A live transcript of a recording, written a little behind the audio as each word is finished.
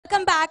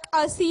welcome back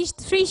our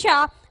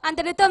Sesha and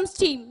the Rhythms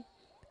team.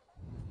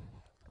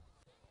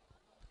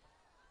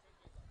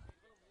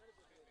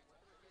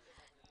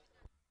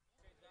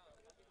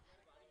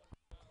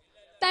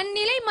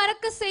 தன்னிலை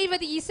மறக்க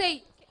செய்வது இசை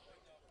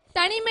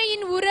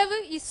தனிமையின் உறவு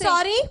இசை.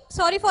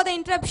 Sorry for the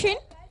interruption.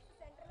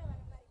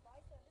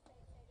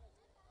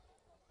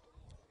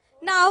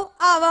 Now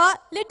our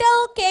little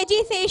KG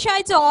sesha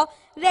are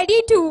ready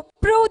to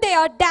prove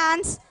their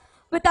dance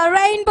with a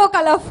rainbow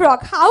color frog.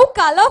 How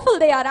colorful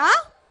they are, huh?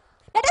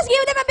 Let us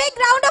give them a big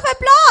round of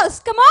applause.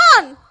 Come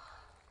on.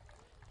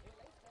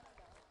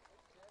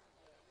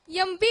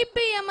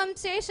 MVPMM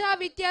Sesha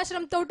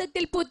Vidyashram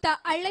தோட்டத்தில் பூத்த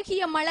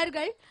அழகிய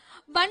மலர்கள்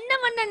வண்ண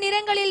வண்ண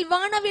நிறங்களில்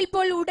வானவில்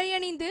போல்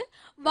உடையணிந்து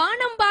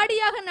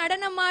வானம்பாடியாக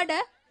நடனமாட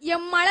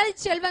M மலர்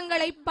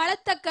செல்வங்களை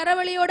பலத்த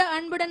கரவழியோடு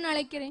அன்புடன்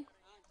அழைக்கிறேன்.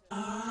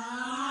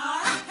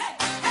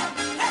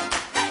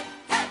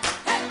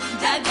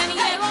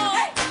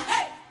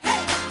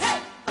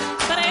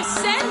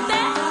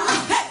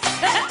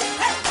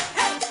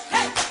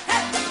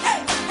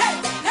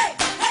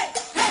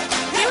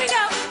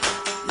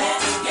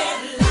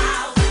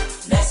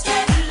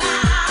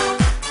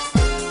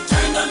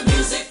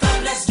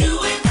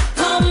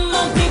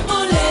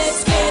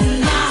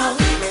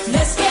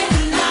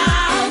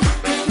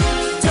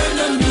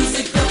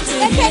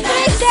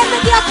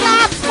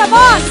 Come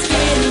on!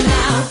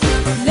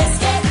 Let's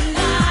get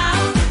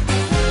loud.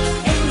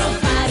 Ain't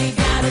nobody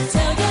gotta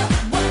tell you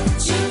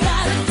what you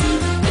gotta do.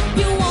 If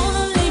you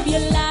wanna live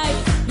your life,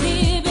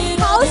 live it.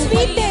 How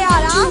sweet they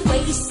are, huh?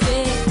 Waste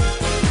it.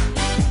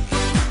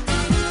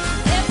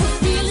 Every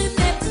feeling,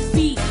 every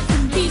beat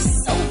can be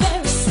so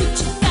very sweet.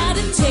 You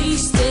gotta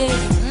taste it.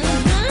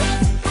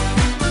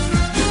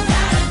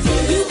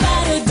 You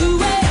gotta do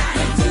it.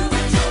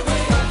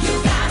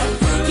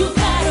 You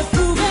gotta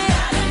prove it.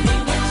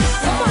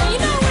 Come on, you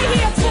know we're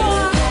here for.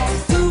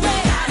 Do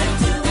it.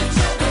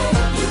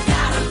 You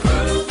gotta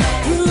prove it.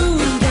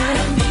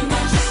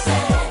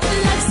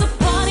 Let's the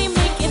party,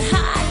 make it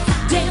hot.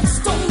 Dance,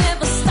 don't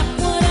ever stop,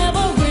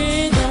 whatever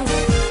rhythm.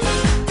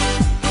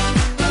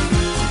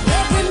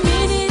 Every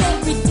minute,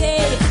 every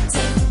day,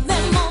 take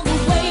them all the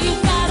way. You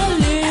gotta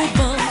live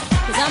 'em.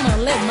 'Cause I'm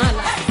gonna live my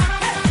life.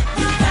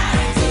 You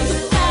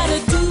gotta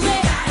do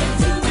it.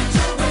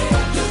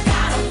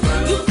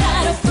 You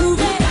gotta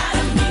prove it.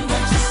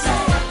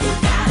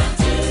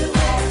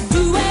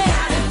 Do it.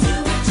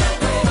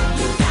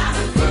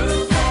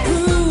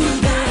 Prove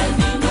it.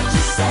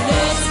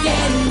 Let's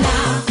get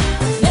loud.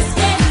 Let's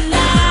get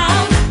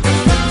loud.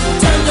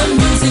 Turn the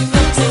music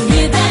up to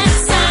hear that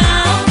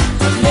sound.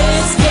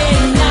 Let's get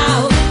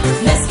loud.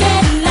 Let's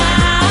get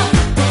loud.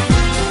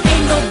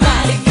 Ain't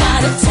nobody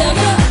gotta tell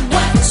you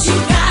what you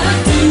gotta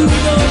do.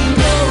 No,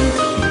 no.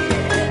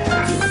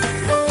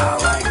 I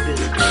like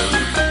this.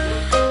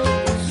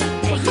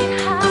 Make it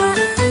hot.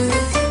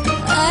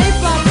 Hey,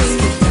 Bobby.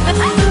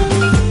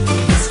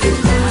 Let's get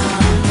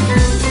loud.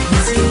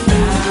 Let's get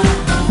loud.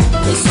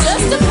 It's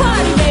just a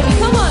party, baby.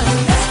 Come on.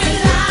 Let's get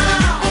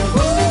loud.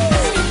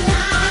 Let's get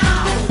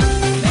loud.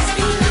 Let's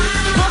get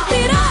loud. Pump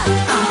it up.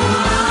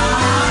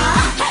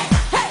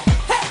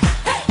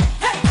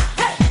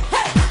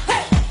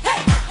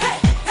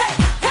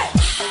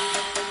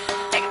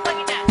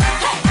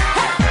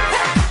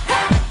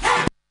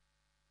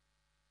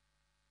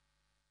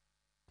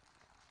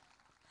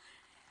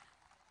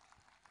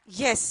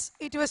 Yes,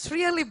 it was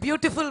really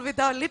beautiful with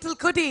our little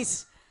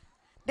goodies.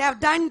 They have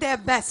done their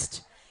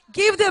best.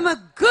 Give them a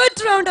good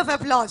round of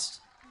applause.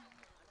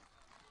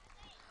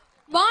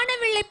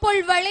 வானவில்லை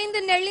போல் வளைந்து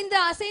நெளிந்து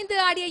அசைந்து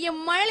ஆடிய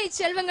M மழலை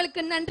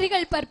செல்வங்களுக்கு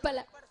நன்றிகள் பற்பல.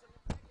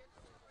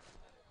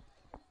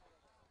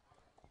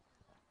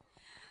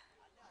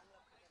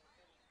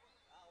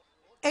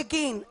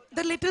 Again,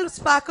 the little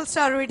sparkles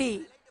are ready.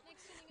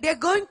 They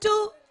are going to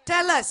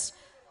tell us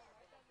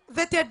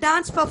with their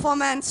dance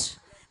performance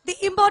the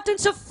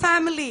importance of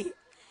family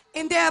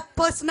in their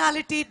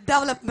personality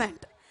development.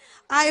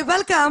 I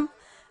welcome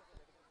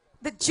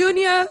the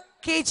junior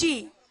KG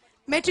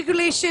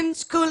matriculation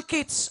school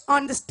kids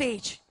on the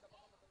stage.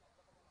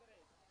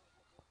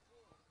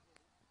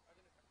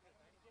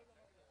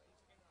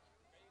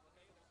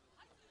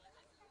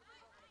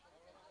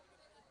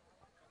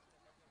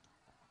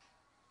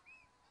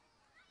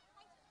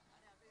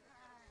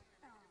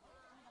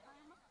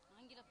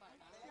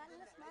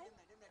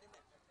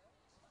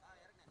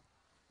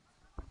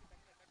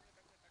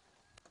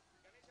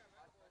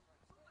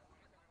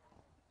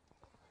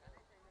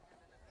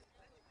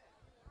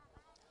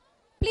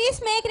 Please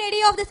make ready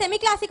of the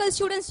semi-classical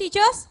students,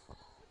 teachers.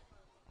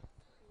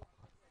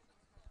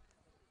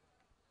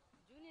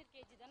 Junior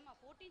KG தானமா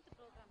 14th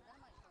program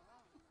தானமா இப்போ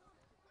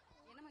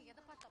என்னமா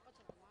எதை பார்த்து தப்பா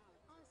சொல்லுமா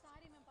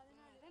sorry ma'am 14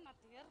 தான் நான்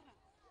தேர்றேன்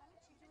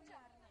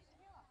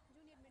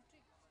ஜூனியர்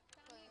மெட்ரிக்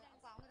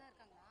அப்ப அவங்க தான்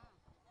இருக்காங்களா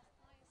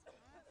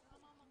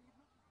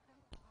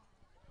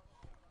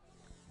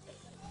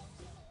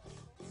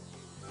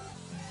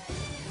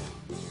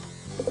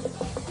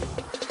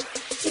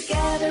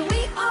Together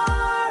we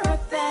are a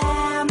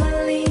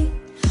family.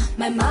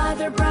 My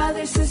mother,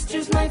 brothers,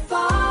 sisters, my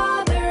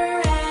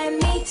father,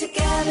 and me together.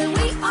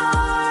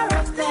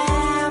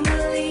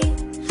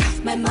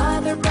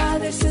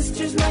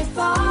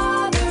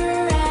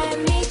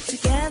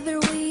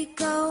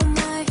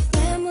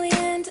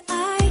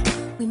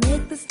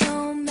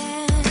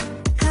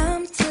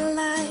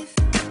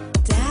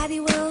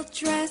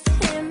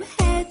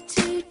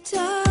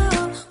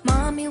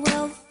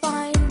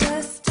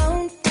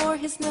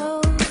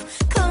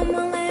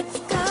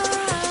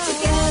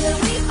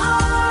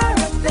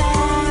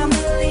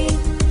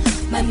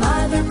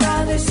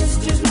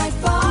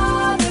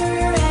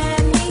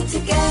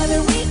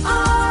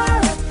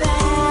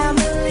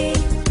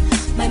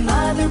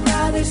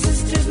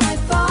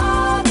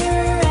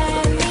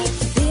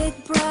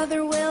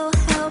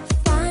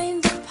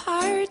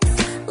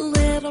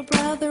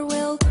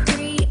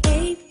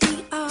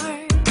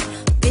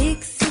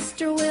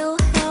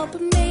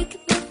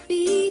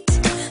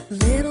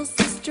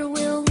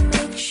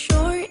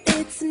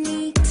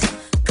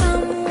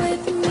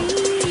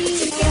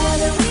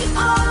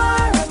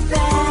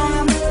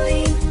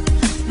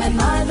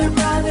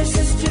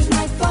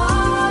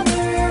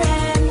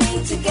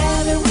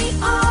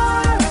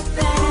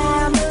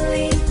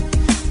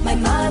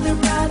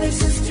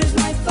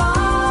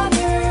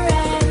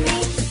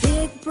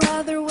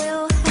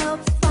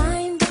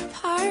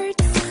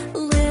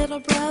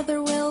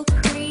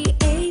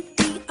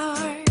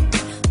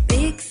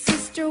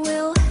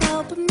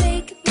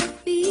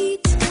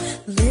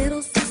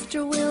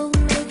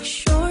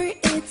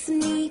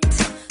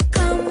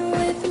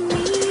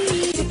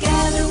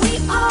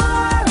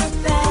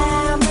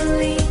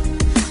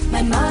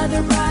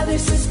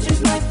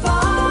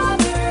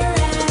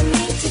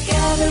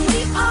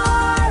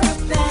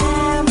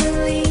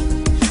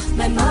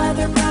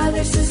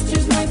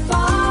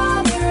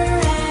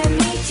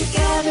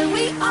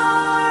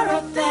 are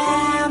a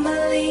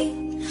family.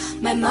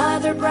 My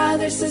mother,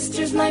 brother,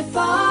 sisters, my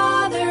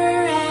father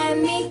and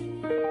me.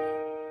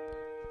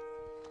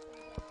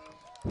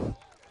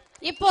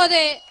 இப்போது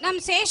நம்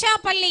சேஷா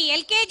பள்ளி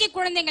எல்கேஜி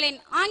குழந்தைகளின்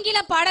ஆங்கில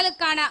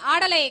பாடலுக்கான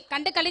ஆடலை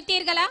கண்டு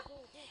களித்தீர்களா?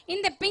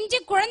 இந்த பிஞ்சு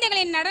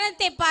குழந்தைகளின்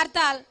நடனத்தை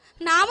பார்த்தால்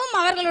நாமும்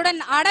அவர்களுடன்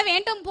ஆட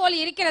வேண்டும் போல்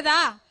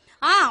இருக்கிறதா?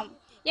 ஆம்,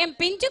 என்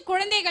பிஞ்சு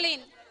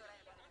குழந்தைகளின்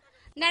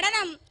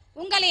நடனம்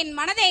உங்களின்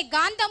மனதை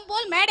காந்தம்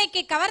போல்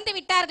மேடைக்கு கவர்ந்து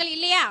விட்டார்கள்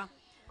இல்லையா?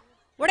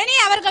 உடனே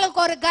அவர்களுக்கு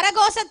ஒரு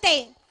கரகோஷத்தை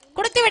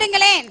கொடுத்து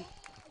விடுங்களேன்.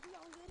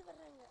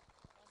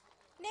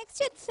 Next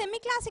is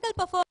semi-classical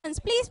performance.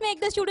 Please make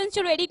the students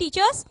to ready,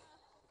 teachers.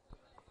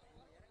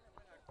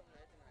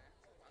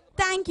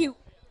 Thank you.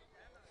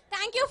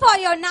 Thank you for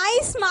your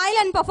nice smile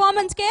and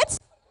performance, kids.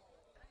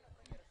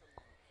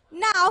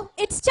 Now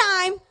it's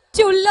time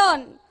to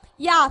learn.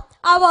 Yeah,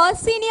 our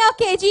senior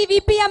KG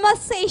VPMS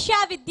Sesha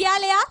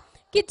Vidyalaya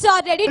kids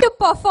are ready to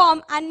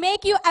perform and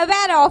make you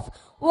aware of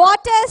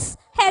what is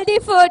healthy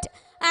food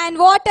and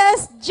what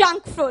is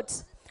junk foods.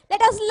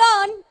 Let us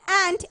learn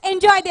and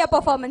enjoy their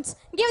performance.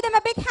 Give them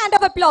a big hand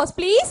of applause,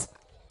 please.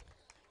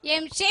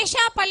 M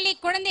Sesha பள்ளி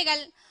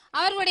குழந்தைகள்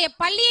அவர்களுடைய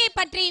பள்ளியை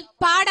பற்றி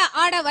பாட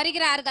ஆட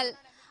வருகிறார்கள்.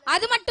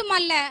 அது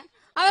மட்டுமல்ல,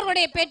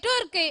 அவர்களுடைய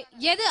பெற்றோருக்கு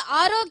எது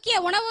ஆரோக்கிய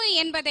உணவு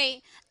என்பதை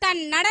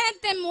தன்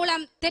நடனத்தின்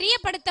மூலம்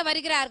தெரியப்படுத்த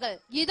வருகிறார்கள்.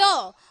 இதோ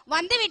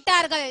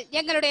வந்துவிட்டார்கள்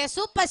எங்களுடைய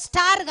சூப்பர்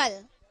ஸ்டார்கள்.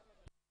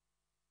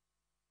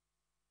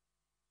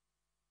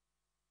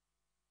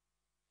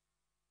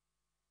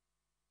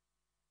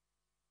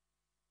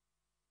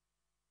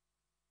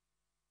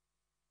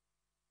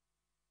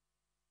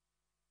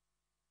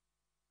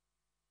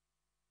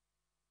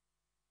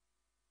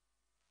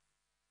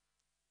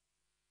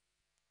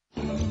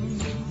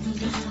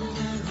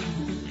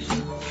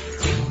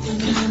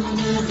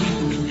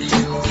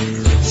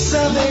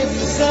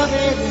 सवेरे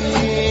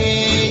सवेरे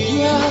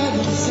यार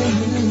से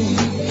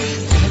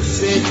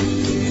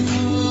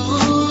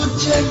दूर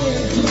चले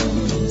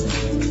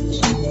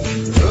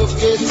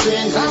रोके से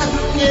ना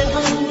रुके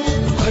हम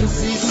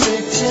मर्जी से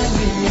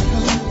चले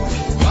हम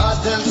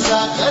बादल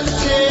सा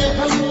करके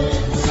हम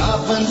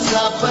सावन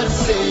सा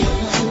बरसे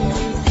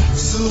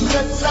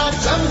सूरज सा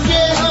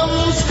चमके हम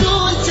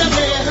स्कूल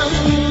चले हम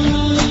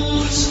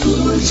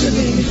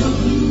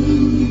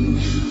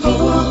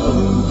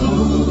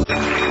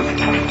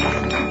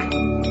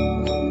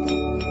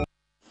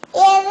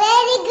A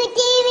very good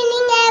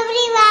evening,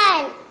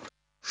 everyone.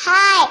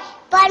 Hi,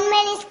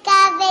 Padmaniska,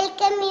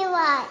 welcome you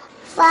all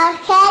for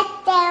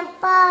Health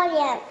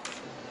Emporium.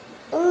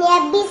 In a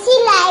busy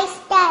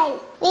lifestyle,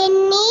 we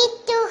need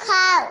to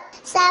have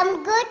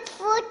some good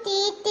food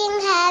eating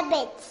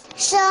habits.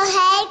 So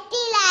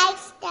healthy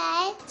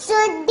lifestyle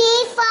should be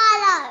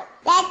followed.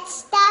 Let's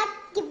start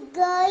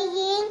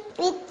going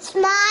with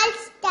small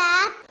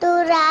steps to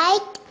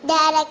right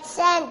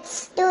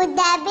directions to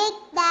the big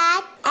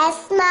that a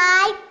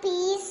small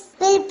piece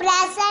will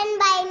present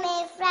by my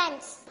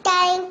friends.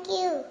 Thank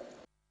you.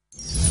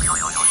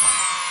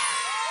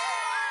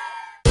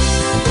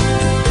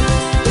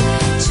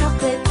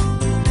 Chocolate,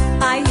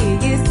 I hear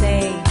you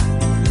say.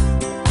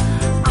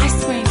 Ice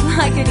cream,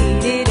 I could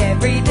eat it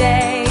every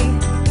day.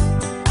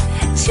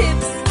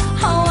 Chips,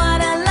 oh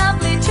what a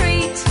lovely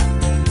treat,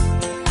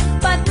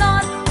 but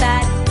not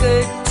that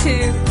good to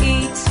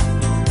eat.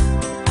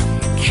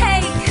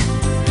 Cake,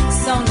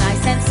 so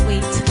nice and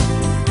sweet.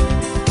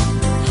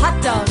 Hot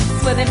dogs,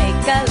 well they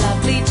make a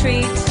lovely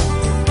treat.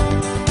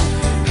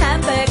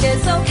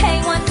 Hamburgers,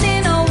 okay once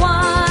in a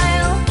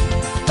while,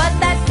 but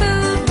that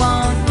food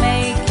won't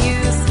make you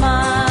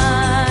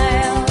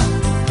smile.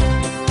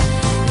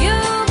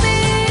 You'll be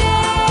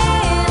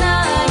in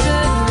a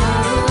good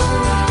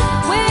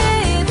mood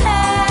with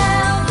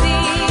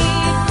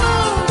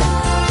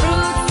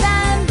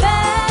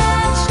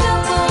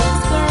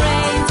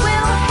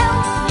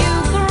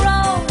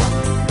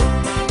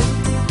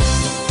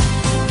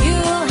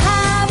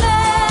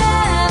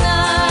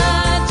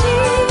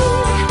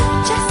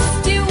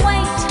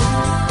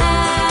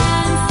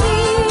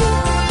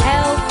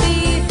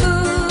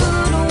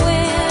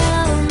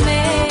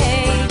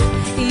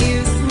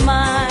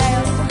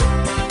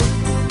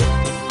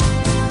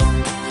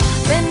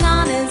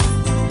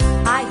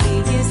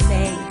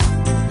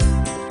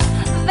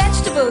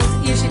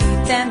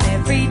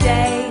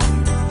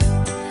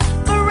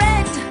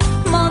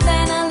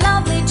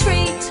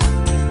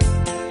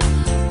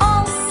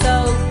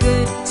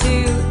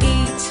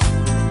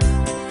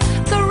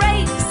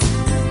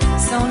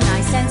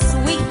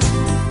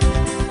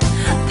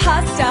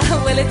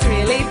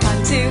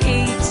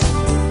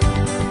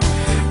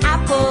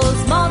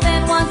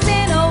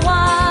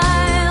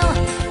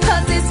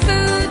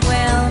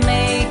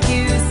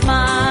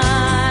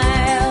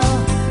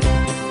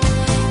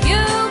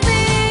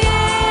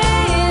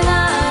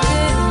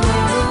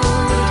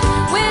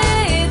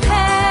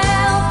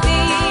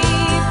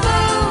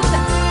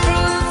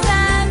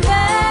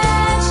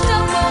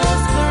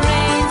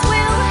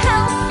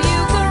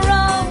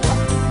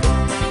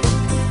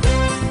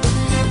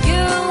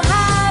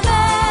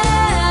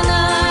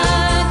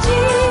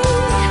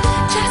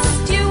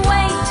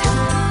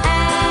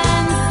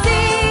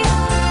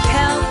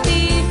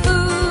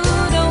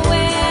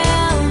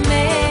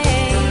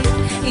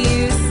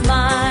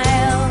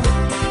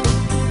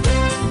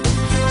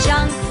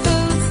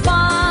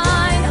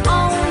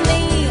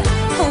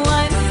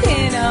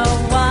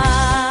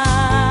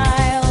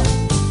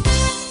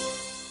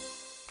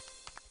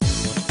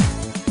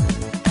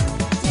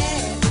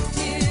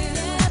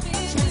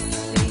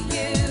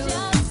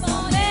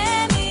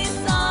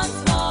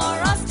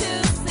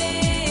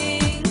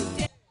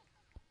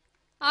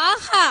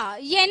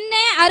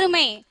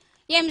அருமை.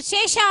 M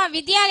Sesha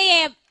Vidyalaya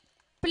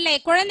பிள்ளை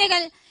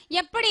குழந்தைகள்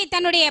எப்படி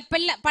தன்னுடைய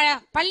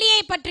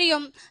பள்ளியை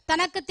பற்றியும்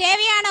தனக்கு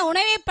தேவையான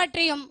உணவை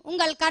பற்றியும்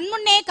உங்கள்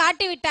கண்முன்னே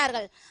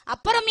காட்டிவிட்டார்கள்.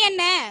 அப்புறம்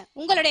என்ன,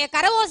 உங்களுடைய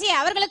கரவோசையை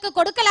அவர்களுக்கு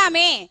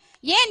கொடுக்கலாமே,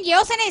 ஏன்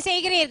யோசனை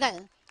செய்கிறீர்கள்?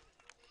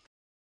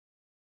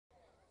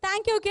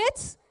 Thank you,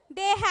 kids.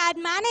 They had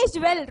managed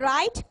well,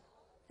 right?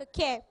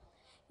 Okay.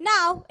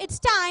 Now it's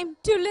time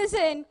to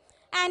listen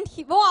and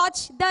watch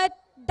the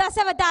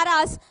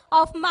Dasavataras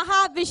of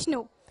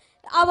Mahavishnu.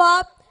 Our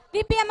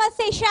VPMS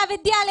Sesha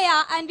Vidyalaya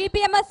and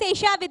VPMS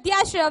Sesha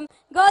Vidyashram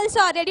girls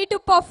are ready to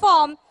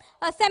perform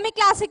a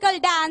semi-classical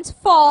dance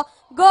for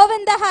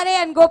Govinda Hare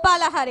and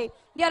Gopala Hare.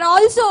 They are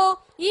also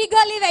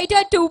eagerly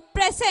waited to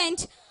present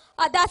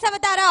a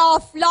Dasavatara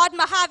of Lord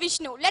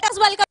Mahavishnu. Let us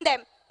welcome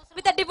them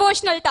with a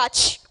devotional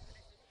touch.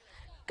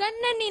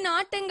 கண்ணனின்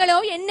ஆட்டங்களோ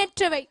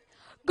எண்ணற்றவை.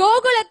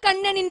 கோகுல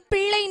கண்ணனின்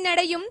பிள்ளை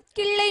நடையும்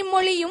கிள்ளை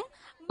மொழியும்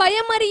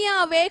பயமறியா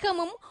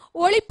வேகமும்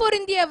ஒளி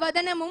பொருந்திய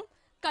வதனமும்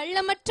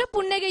கள்ளமற்ற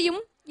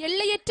புன்னகையும்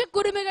எல்லையற்ற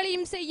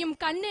குறும்புகளையும் செய்யும்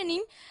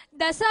கண்ணனின்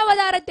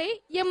தசாவதாரத்தை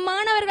எம்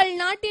மாணவர்கள்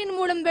நாட்டின்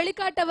மூலம்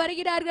வெளிக்காட்ட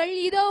வருகிறார்கள்.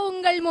 இதோ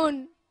உங்கள் முன்.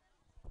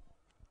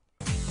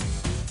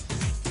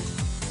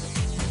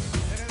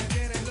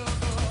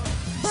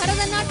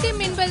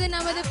 பரதநாட்டியம் என்பது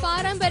நமது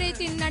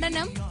பாரம்பரியத்தின்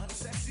நடனம்.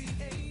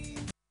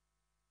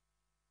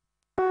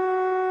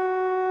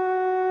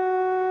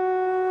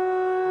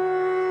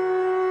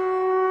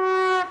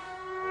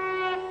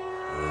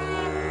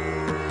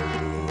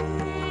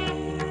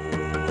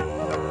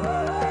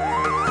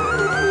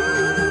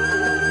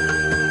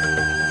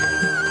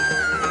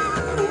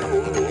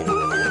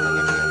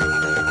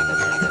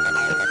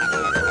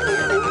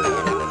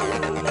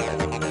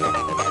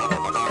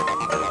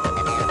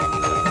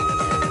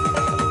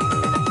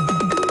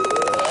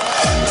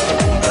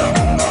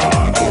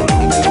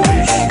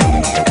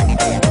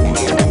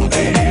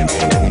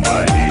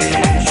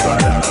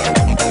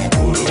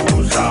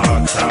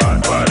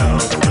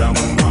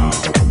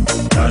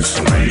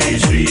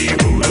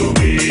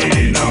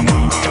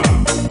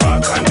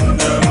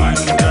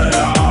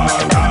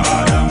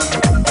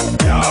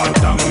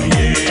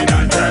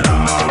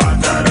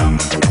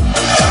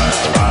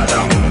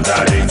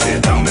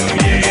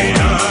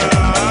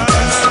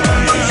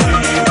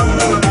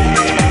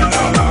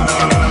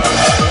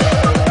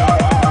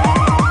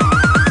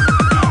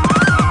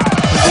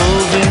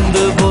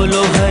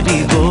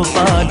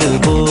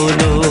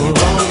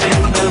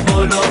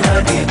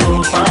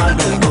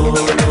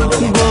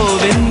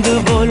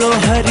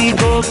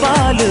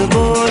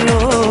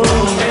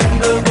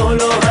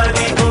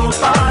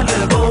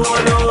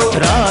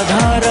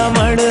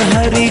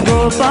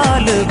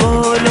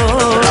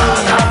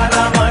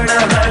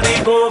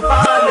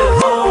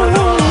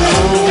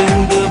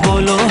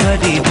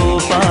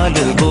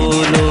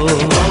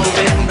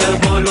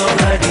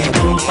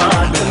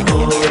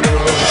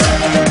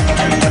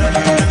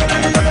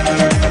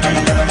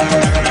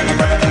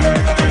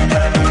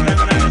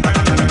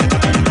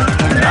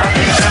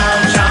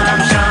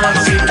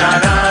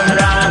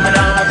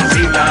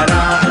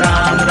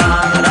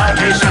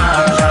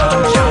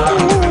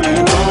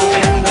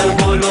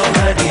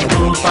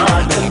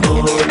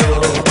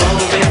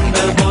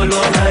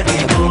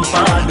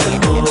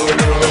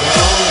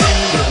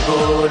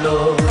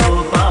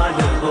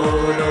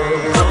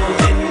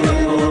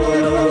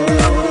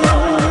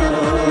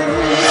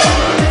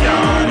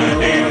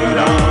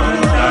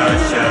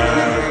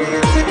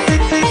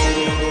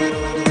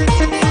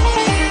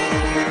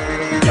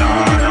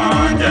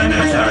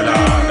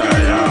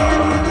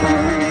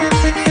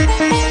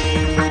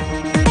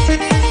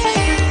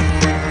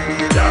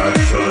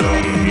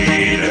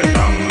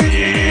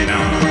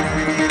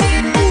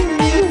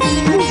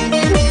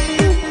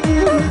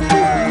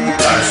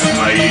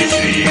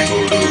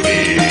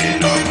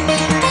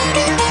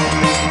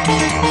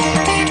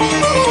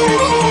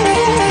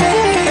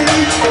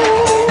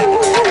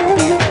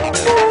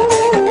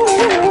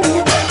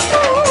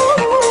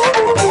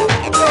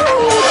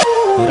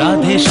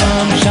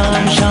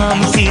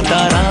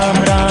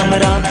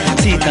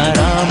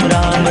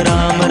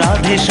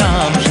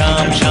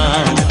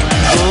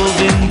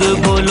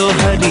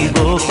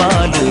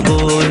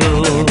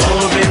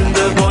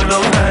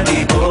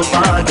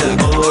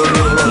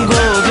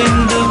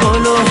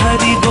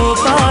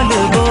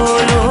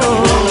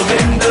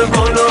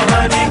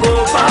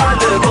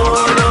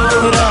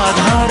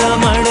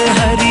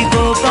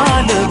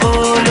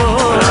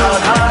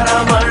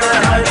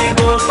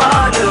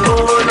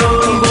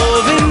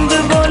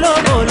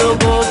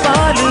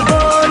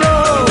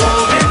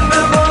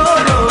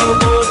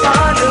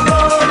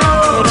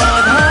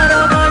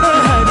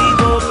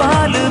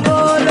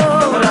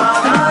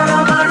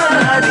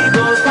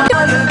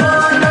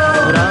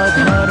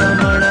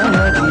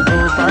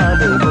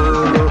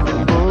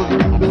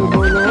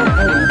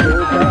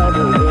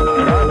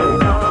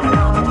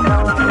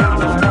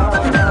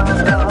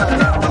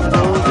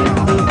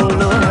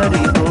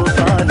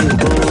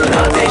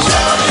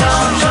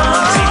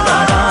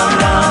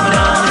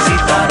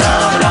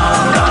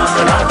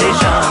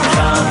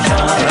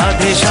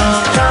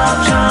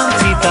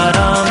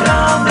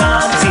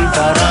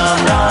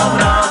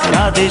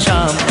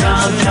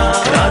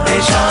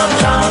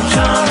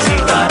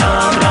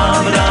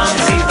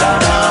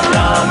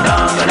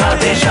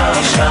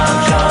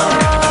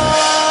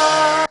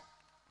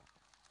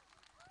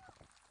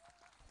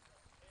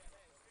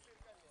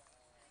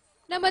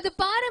 நமது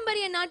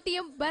பாரம்பரிய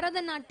நாட்டியம்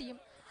பரதநாட்டியம்.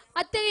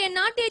 அத்தகைய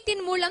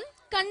நாட்டியத்தின் மூலம்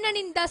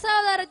கண்ணனின்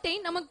தசாவதாரத்தை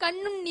நம்ம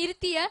கண்ணுன்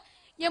நிறுத்திய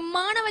எம்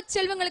மாணவ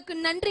செல்வங்களுக்கு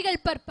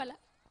நன்றிகள் பற்பல.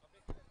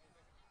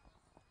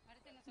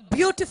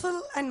 Beautiful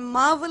and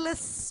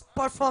marvelous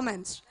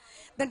performance.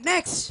 The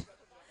next,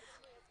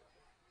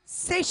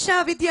 Sesha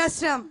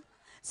Vidyasram,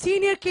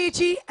 senior KG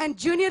and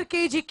junior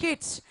KG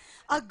kids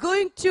are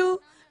going to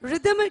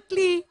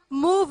rhythmically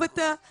move with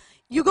the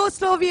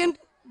Yugoslavian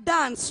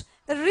dance,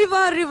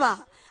 Riva Riva.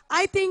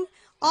 I think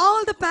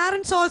all the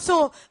parents also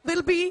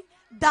will be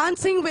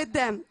dancing with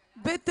them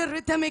with the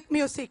rhythmic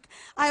music.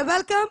 I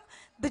welcome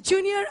the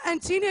junior and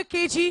senior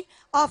KG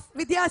of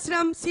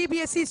Vidyasram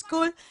CBSE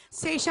School,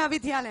 Sesha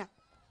Vidyalaya.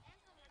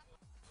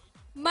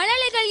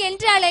 மழலைகள்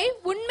என்றாலே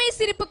உண்மை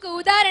சிரிப்புக்கு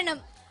உதாரணம்.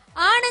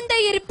 ஆனந்த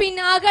இருப்பின்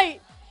அகல்,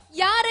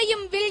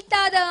 யாரையும்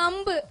வீழ்த்தாத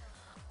அம்பு,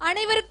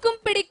 அனைவருக்கும்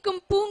பிடிக்கும்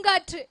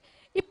பூங்காற்று,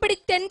 இப்படி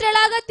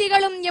தென்றலாக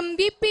திகழும் எம்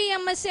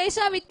VPMS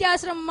சேஷா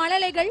வித்யாசிரம்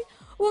மழலைகள்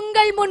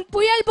உங்கள் முன்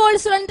புயல்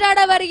போல் சுழன்றாட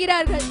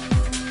வருகிறார்கள்.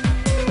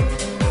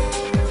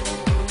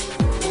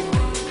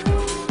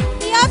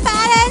 Dear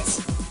parents,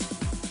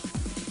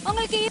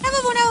 உங்களுக்கு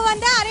இரவு உணவு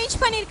வந்து அரேஞ்ச்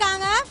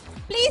பண்ணிருக்காங்க.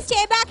 Please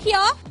stay back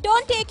here.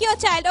 Don't take your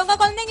child. உங்க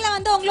குழந்தைகளை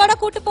வந்து உங்களோட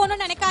கூட்டி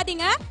போகணும்னு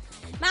நினைக்காதீங்க.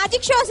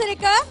 மேஜிக் ஷோஸ்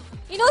இருக்கு,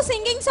 இன்னும்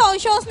சிங்கிங்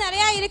ஷோஸ்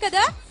நிறைய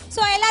இருக்குது.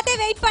 ஸோ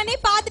எல்லாத்தையும் வெயிட் பண்ணி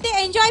பார்த்துட்டு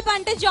என்ஜாய்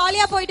பண்ணிட்டு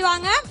ஜாலியாக போயிட்டு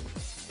வாங்க.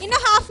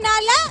 இன்னும் half an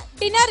hourல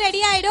டின்னர்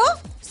ரெடி ஆயிடும்.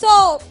 So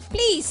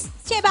please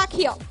stay back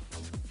here.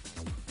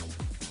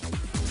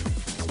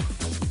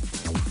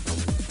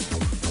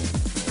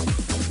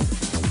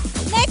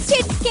 Next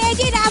it's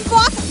KG ramp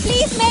walk.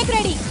 Please make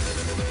ready.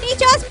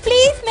 Teachers,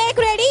 please make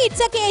ready.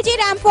 It's a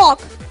KG ramp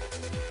walk.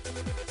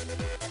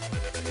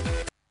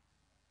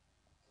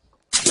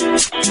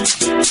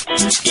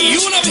 Y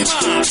una vez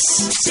más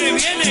se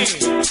viene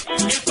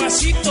el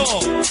pasito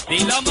de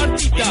la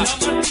Martita.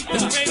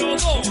 Número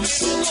 2,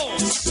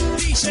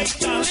 DJ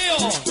Tadeo,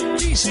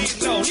 DJ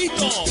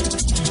Raulito.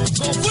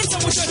 Con fuerza,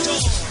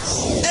 muchachos.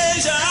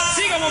 Ella.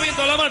 Siga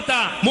moviendo la Marta.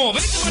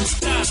 Movete, Martita.